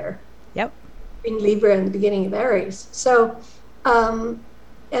Pisces there. Yep. Between Libra and the beginning of Aries. So, and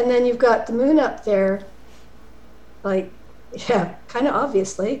then you've got the moon up there, like, kind of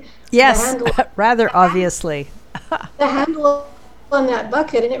obviously. Yes, rather obviously. The handle on that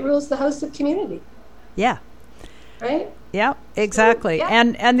bucket, and it rules the house of community. Yeah. Right? Yeah, exactly. So,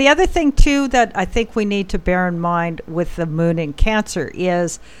 And the other thing, too, that I think we need to bear in mind with the moon in Cancer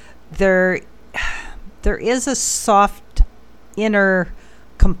is there is a soft inner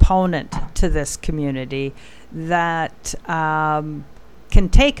component to this community that can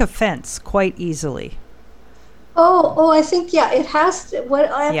take offense quite easily. I think, it has to.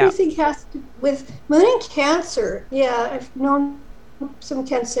 Everything has to, with moon in Cancer, I've known some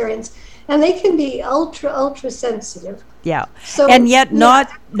Cancerians, and they can be ultra sensitive. Yeah. So, and yet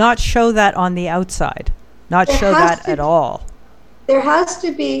not show that on the outside. Not show that at all. There has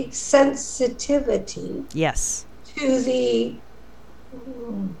to be sensitivity. Yes. To the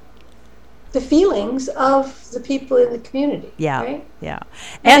feelings of the people in the community. Yeah. Right? Yeah.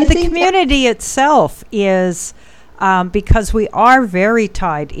 And the community itself is, because we are very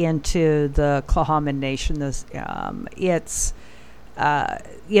tied into the Tlahaman Nation. It's,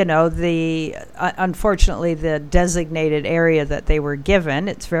 you know, unfortunately the designated area that they were given,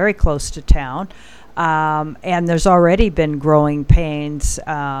 it's very close to town. And there's already been growing pains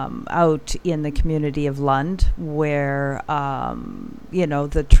out in the community of Lund, where, you know,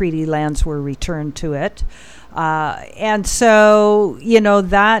 the treaty lands were returned to it. And so, you know,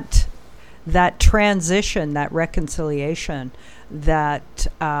 that transition, that reconciliation that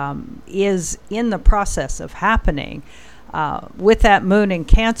is in the process of happening, with that moon in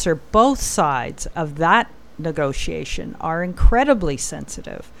Cancer, both sides of that negotiation are incredibly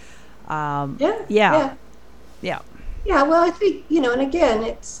sensitive. Yeah. Well, I think, you know, and again,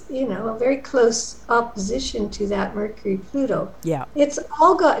 it's, you know, a very close opposition to that Mercury-Pluto. Yeah. It's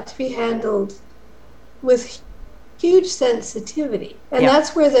all got to be handled with huge sensitivity. And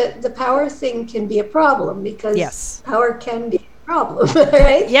that's where the power thing can be a problem, because power can be a problem,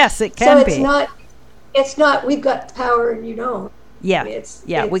 right? Yes, it can be. So it's not we've got power and you don't. Yeah.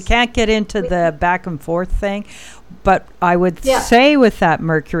 We can't get into the back and forth thing. But I would say with that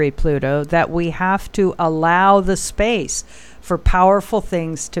Mercury-Pluto that we have to allow the space for powerful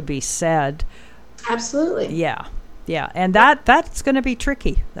things to be said. Absolutely. Yeah. And that's going to be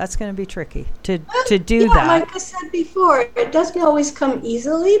tricky. That's going to be tricky to do that. Like I said before, it doesn't always come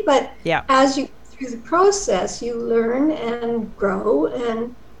easily, but as you through the process, you learn and grow,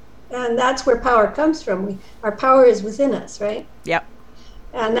 and that's where power comes from. Our power is within us, right? Yep.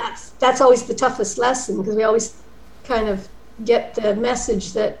 And that's always the toughest lesson, because we always kind of get the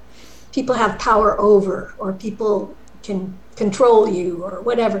message that people have power over, or people can control you, or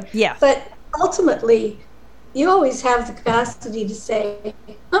whatever. Yeah. But ultimately, you always have the capacity to say,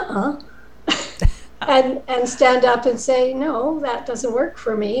 and stand up and say, no, that doesn't work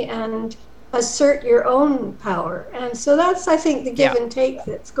for me, and assert your own power. And so that's, I think, the give and take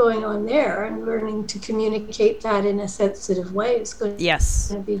that's going on there, and learning to communicate that in a sensitive way is going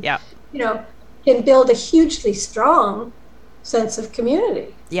to be, you know, can build a hugely strong sense of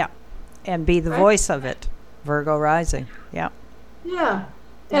community. Yeah. And be the voice of it. Virgo rising. Yeah. Yeah.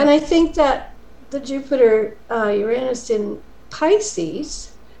 And I think that the Jupiter Uranus in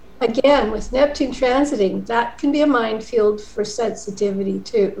Pisces, again, with Neptune transiting, that can be a minefield for sensitivity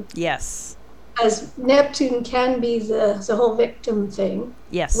too. Yes. As Neptune can be the whole victim thing.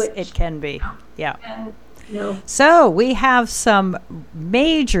 Yes, it can be. Yeah. And, you know, so we have some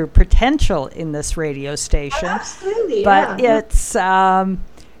major potential in this radio station. Absolutely. But it's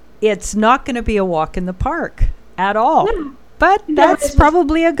not going to be a walk in the park at all. No. But that's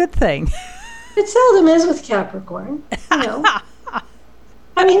probably a good thing. It seldom is with Capricorn, you know.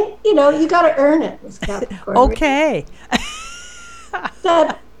 I mean, you know, you got to earn it with Capricorn. Okay.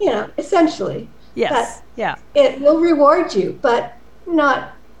 That, essentially. Yes. Yeah. It will reward you, but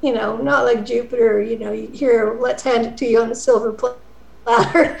not, not like Jupiter, here, let's hand it to you on a silver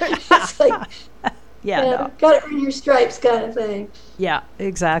platter. It's like, got to earn your stripes kind of thing. Yeah,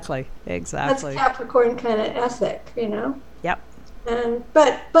 exactly. That's Capricorn kind of ethic, Yep. And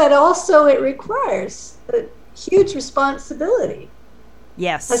but also it requires a huge responsibility.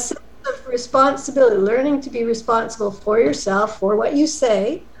 Yes. A sense of responsibility, learning to be responsible for yourself, for what you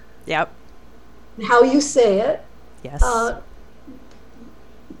say. Yep. How you say it. Yes.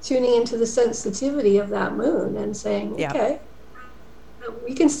 Tuning into the sensitivity of that moon and saying, okay,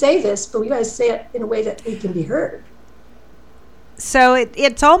 we can say this, but we got to say it in a way that we can be heard. So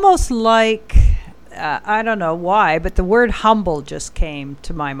it's almost like, I don't know why, but the word humble just came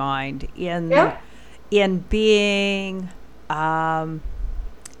to my mind in being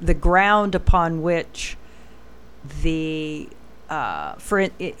the ground upon which in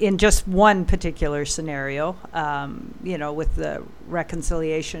just one particular scenario, with the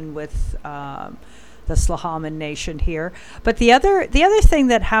reconciliation with the Slahaman nation here. But the other thing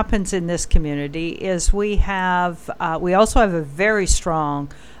that happens in this community is we also have a very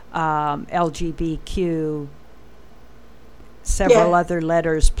strong LGBTQ, several other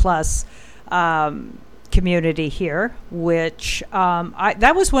letters plus community here, which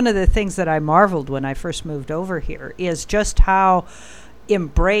that was one of the things that I marveled when I first moved over here, is just how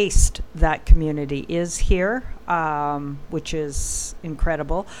embraced that community is here, which is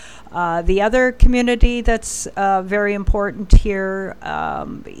incredible. The other community that's very important here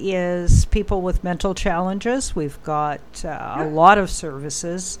is people with mental challenges. We've got a lot of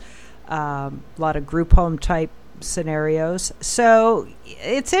services, a lot of group home type scenarios. So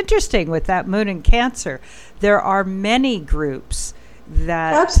it's interesting with that moon in Cancer. There are many groups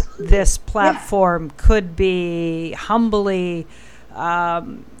that this platform could be humbly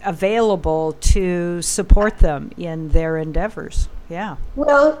available to support them in their endeavors. Yeah.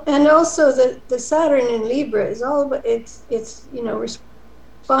 Well, and also the Saturn in Libra is all about it's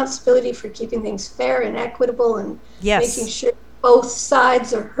responsibility for keeping things fair and equitable and making sure both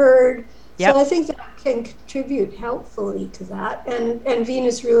sides are heard. Yep. So I think that can contribute helpfully to that. And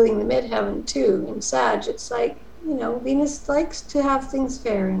Venus ruling the midheaven too in Sag. It's like, Venus likes to have things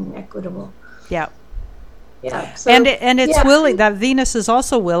fair and equitable. Yeah. Yeah. So, and it's willing, that Venus is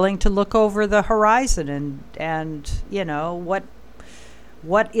also willing to look over the horizon and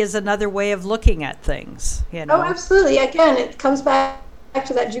what is another way of looking at things, Oh, absolutely. Again, it comes back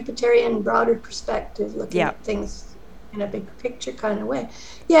to that Jupiterian broader perspective, looking at things in a big picture kind of way.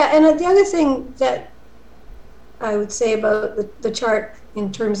 Yeah, and the other thing that I would say about the chart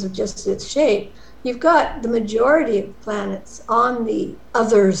in terms of just its shape, you've got the majority of planets on the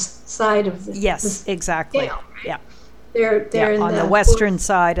others side of the exactly. Scale, right? Yeah. They're in on the western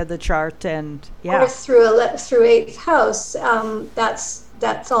side of the chart, and fourth through eighth house.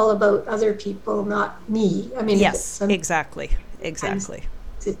 That's all about other people, not me. I mean, yes, exactly.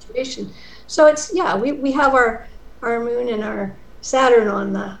 Situation. So it's we have our moon and our Saturn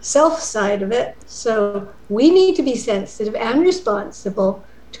on the self side of it. So we need to be sensitive and responsible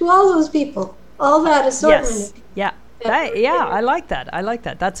to all those people, all that assortment. Yes. I like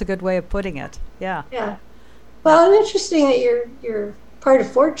that. That's a good way of putting it. Yeah. Yeah. Well, and interesting that your part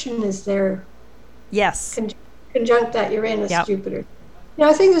of fortune is there. Yes. Conjunct that Uranus Jupiter.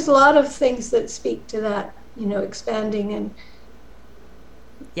 I think there's a lot of things that speak to that, expanding and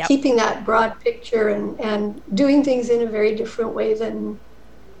keeping that broad picture and doing things in a very different way than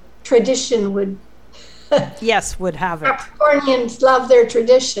tradition would. Would have it. Capricornians love their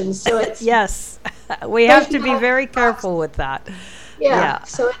traditions, so it's yes. We have to be very careful with that. Yeah.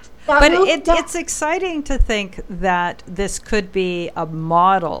 So it's exciting to think that this could be a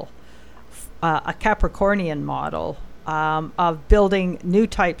model, a Capricornian model of building new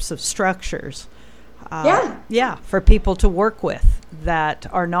types of structures. For people to work with that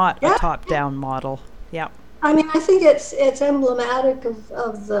are not a top-down model. Yeah. I mean, I think it's emblematic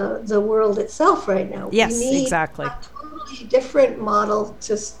of the world itself right now. Yes, we need exactly. a totally different model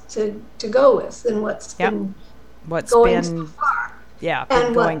to go with than what's been going so far. Yeah,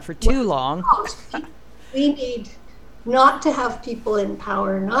 been going for too long. We need not to have people in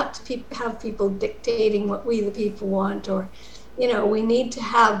power, not to have people dictating what we the people want, or we need to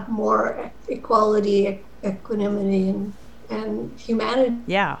have more equality, equanimity, and humanity.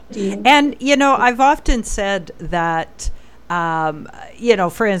 Yeah. And, I've often said that,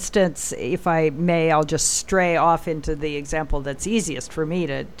 for instance, if I may, I'll just stray off into the example that's easiest for me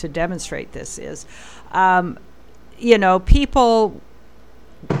to demonstrate this is, people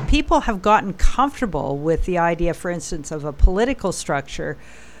people have gotten comfortable with the idea, for instance, of a political structure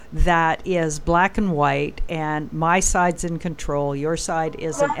that is black and white, and my side's in control, your side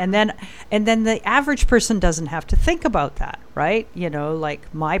isn't, and then the average person doesn't have to think about that, right?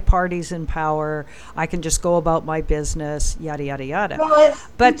 Like, my party's in power, I can just go about my business, yada yada yada. Well,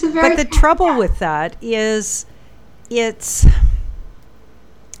 but the trouble with that is it's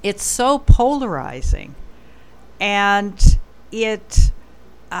so polarizing, and it's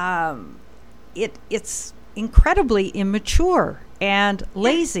incredibly immature and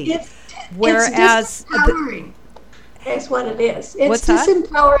lazy. Whereas disempowering is what it is. It's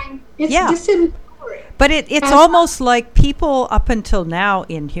disempowering. It's disempowering. But it's almost like people up until now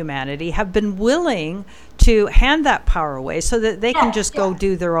in humanity have been willing to hand that power away so that they can just go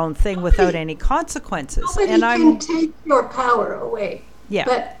do their own thing without any consequences. Nobody can take your power away. Yeah.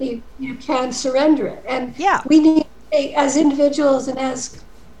 But you can surrender it. And we need, as individuals and as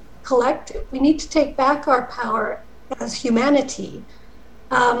collective, we need to take back our power as humanity,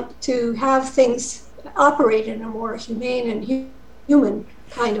 to have things operate in a more humane and human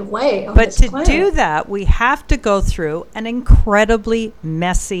kind of way. But to do that, we have to go through an incredibly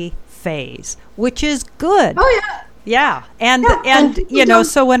messy phase, which is good. Oh, yeah. Yeah. And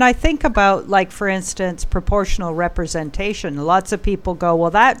so when I think about, like, for instance, proportional representation, lots of people go, well,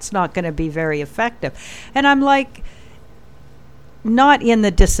 that's not going to be very effective. And I'm like, not in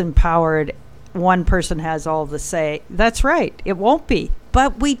the disempowered, one person has all the say. That's right. It won't be.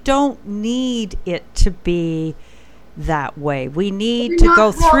 But we don't need it to be that way. We need to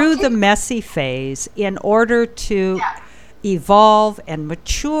go through the messy phase in order to evolve and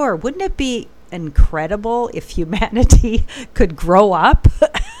mature. Wouldn't it be incredible if humanity could grow up?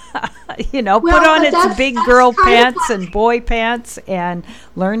 Put on its big girl pants and boy pants and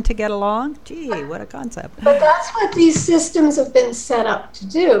learn to get along. Gee, what a concept. But that's what these systems have been set up to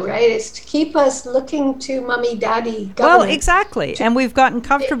do, right? Is to keep us looking to mummy daddy government. Well, exactly. And we've gotten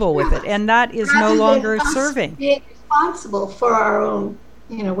comfortable with it. And that is no longer serving. Being responsible for our own,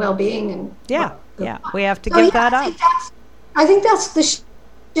 well-being. And we have to give that up. I think that's the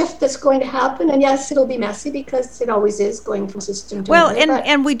shift that's going to happen, and yes, it'll be messy because it always is, going from system to another.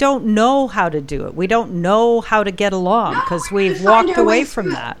 And we don't know how to do it. We don't know how to get along because we've walked away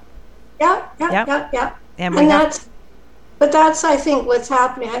from that. Yeah. But that's I think what's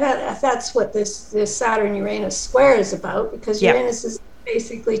happening. That's what this Saturn Uranus square is about, because Uranus is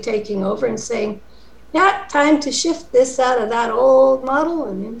basically taking over and saying, time to shift this out of that old model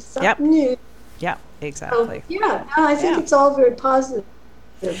and into something new. Yeah, exactly. So, I think it's all very positive.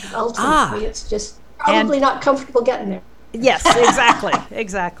 Ultimately, it's just probably not comfortable getting there. Yes,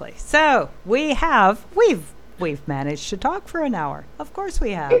 exactly. So we've managed to talk for an hour. Of course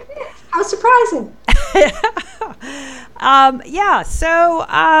we have. How surprising.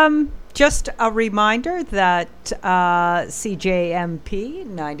 Just a reminder that CJMP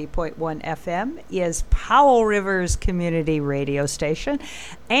 90.1 FM is Powell River's community radio station,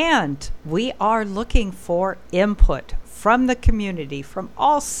 and we are looking for input from the community, from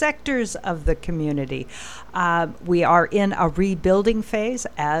all sectors of the community. We are in a rebuilding phase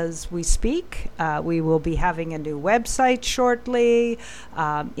as we speak. We will be having a new website shortly,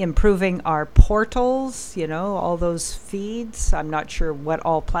 improving our portals, all those feeds. I'm not sure what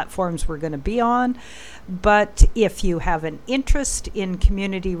all platforms we're going to be on. But if you have an interest in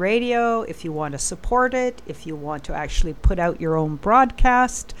community radio, if you want to support it, if you want to actually put out your own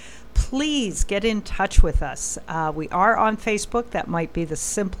broadcast, please get in touch with us. We are on Facebook. That might be the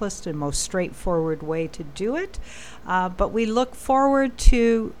simplest and most straightforward way to do it. But we look forward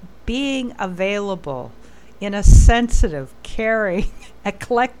to being available in a sensitive, caring,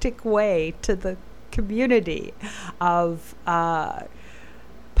 eclectic way to the community of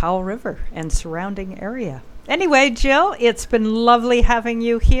Powell River and surrounding area. Anyway, Jill, it's been lovely having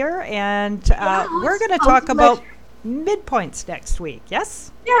you here. And we're going to talk about midpoints next week,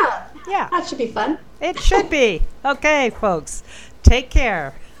 yes? Yeah. That should be fun. It should be. Okay, folks. Take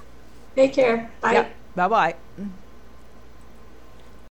care. Take care. Bye. Yep. Bye-bye.